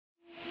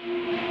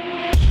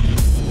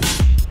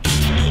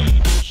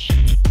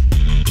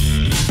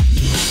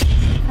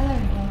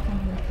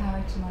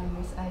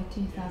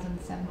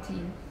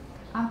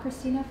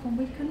from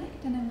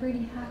WeConnect, and I'm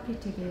really happy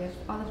to be with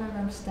Oliver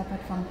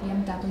Rump-Steppat from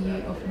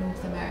BMW of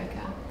North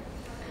America.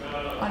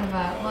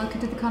 Oliver,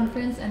 welcome to the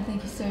conference and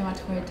thank you so much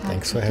for your time.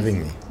 Thanks for having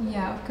me.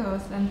 Yeah, of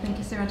course, and thank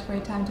you so much for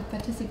your time to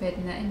participate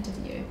in the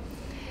interview.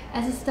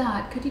 As a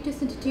start, could you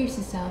just introduce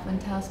yourself and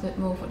tell us a bit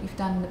more of what you've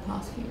done in the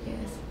past few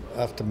years?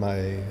 After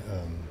my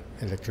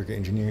electrical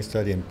engineering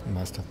study and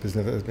Master of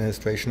Business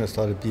Administration, I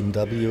started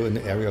BMW in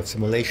the area of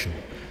simulation.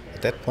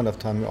 At that point of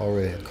time, I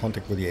already had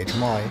contact with the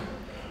HMi,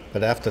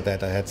 but after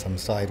that I had some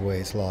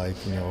sideways like,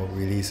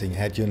 releasing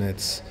head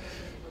units,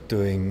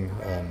 doing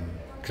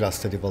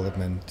cluster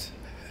development,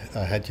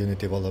 head unit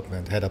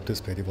development, head-up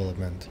display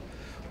development,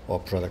 or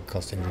product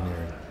cost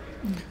engineering.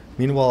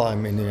 Meanwhile,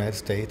 I'm in the United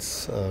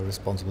States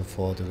responsible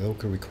for the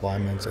local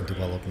requirements and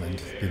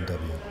development of BMW.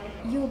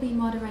 You'll be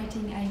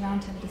moderating a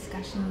roundtable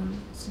discussion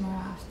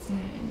tomorrow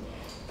afternoon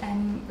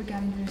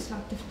regarding the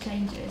disruptive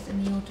changes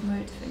in the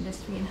automotive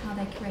industry and how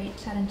they create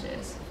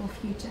challenges for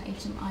future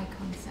HMi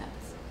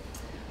concepts.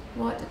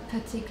 What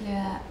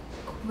particular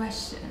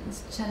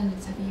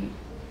challenges have you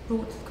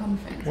brought to the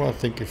conference? Well, I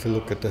think if you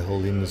look at the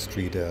whole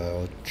industry, there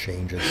are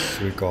changes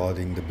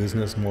regarding the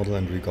business model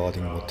and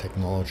regarding what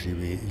technology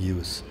we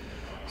use.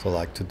 So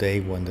like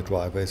today, when the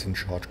driver is in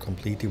charge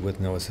completely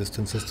with no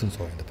assistance systems,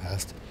 or in the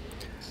past,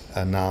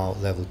 and now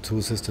level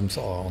 2 systems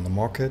are on the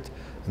market,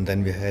 and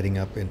then we're heading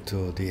up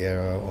into the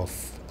era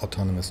of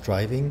autonomous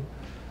driving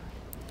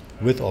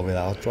with or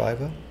without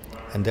driver.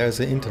 And there's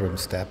an interim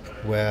step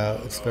where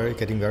it's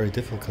getting very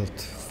difficult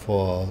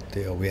for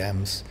the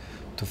OEMs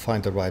to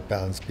find the right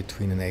balance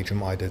between an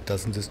HMi that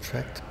doesn't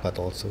distract but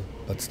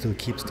still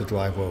keeps the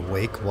driver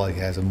awake while he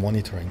has a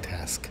monitoring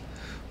task,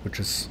 which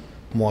is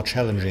more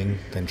challenging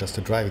than just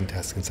a driving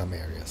task in some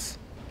areas.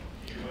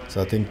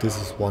 So I think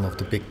this is one of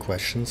the big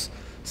questions.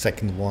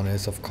 Second one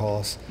is, of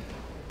course,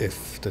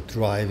 if the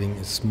driving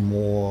is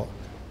more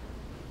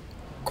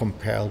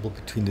comparable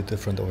between the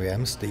different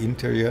OEMs, the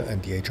interior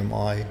and the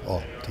HMi,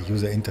 or the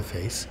user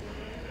interface,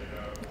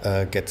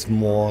 gets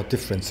more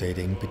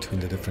differentiating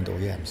between the different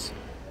OEMs.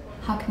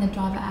 How can the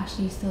driver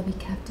actually still be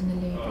kept in the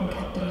loop and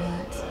kept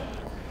alert?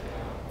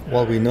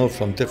 Well, we know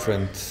from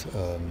different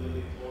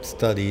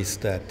studies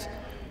that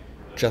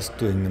just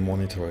doing the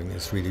monitoring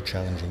is really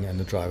challenging, and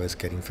the driver is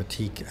getting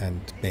fatigued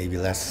and maybe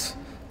less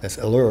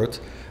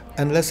alert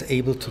and less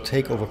able to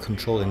take over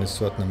control in a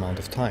certain amount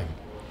of time.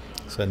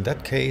 So in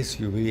that case,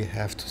 you really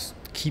have to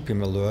keep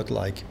him alert,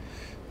 like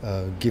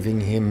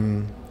giving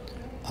him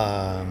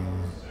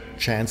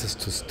chances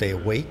to stay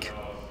awake,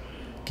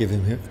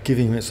 giving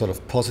him a sort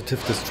of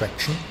positive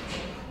distraction,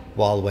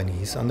 while when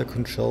he's under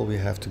control, we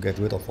have to get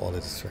rid of all the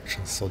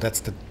distractions. So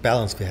that's the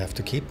balance we have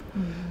to keep.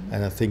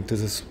 And I think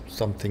this is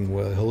something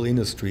where the whole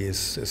industry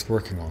is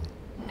working on.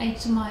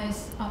 HMi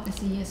is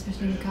obviously,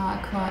 especially in the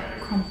car, a quite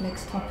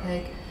complex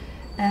topic,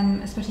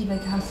 especially when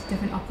it comes to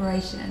different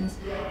operations.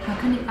 How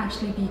can it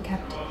actually be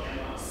kept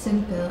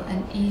simple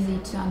and easy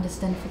to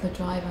understand for the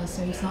driver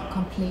so he's not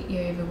completely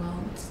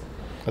overwhelmed?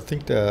 I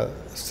think there are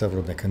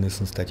several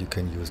mechanisms that you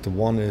can use. The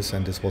one is,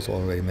 and this was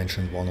already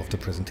mentioned in one of the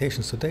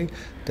presentations today,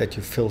 that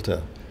you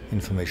filter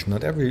information.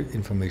 Not every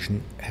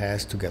information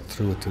has to get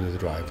through to the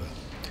driver.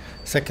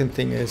 Second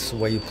thing is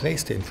where you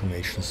place the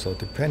information. So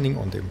depending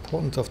on the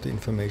importance of the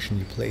information,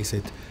 you place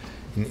it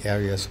in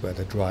areas where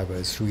the driver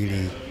is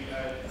really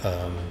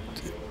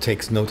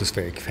takes notice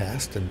very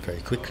fast and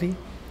very quickly.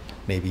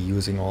 Maybe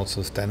using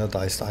also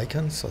standardized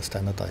icons or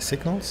standardized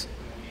signals.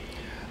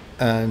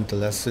 And the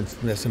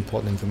less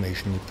important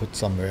information you put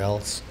somewhere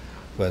else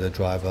where the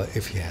driver,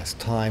 if he has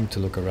time to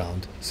look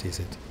around, sees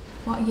it.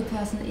 What are your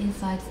personal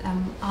insights?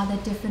 Are there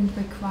different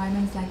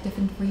requirements, like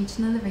different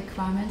regional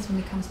requirements when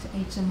it comes to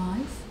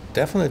HMIs?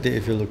 Definitely,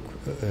 if you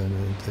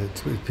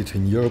look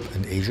between Europe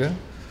and Asia,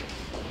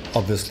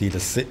 obviously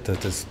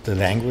the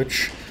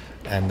language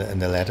and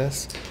the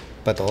letters,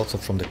 but also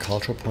from the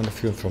cultural point of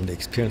view and from the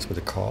experience with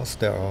the cars,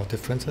 there are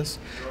differences.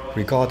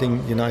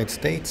 Regarding United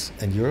States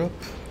and Europe,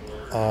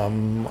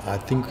 I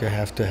think you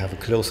have to have a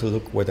closer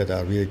look whether there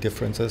are really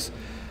differences.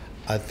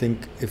 I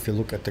think if you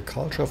look at the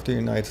culture of the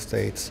United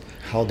States,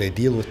 how they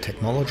deal with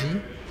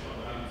technology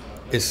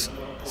is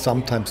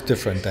sometimes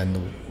different than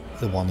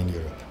the one in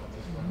Europe.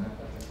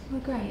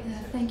 Well, great.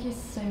 Thank you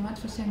so much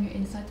for sharing your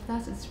insight with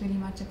us. It's really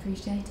much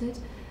appreciated,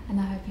 and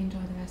I hope you enjoy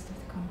the rest of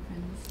the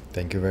conference.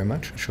 Thank you very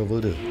much. Sure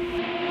will do.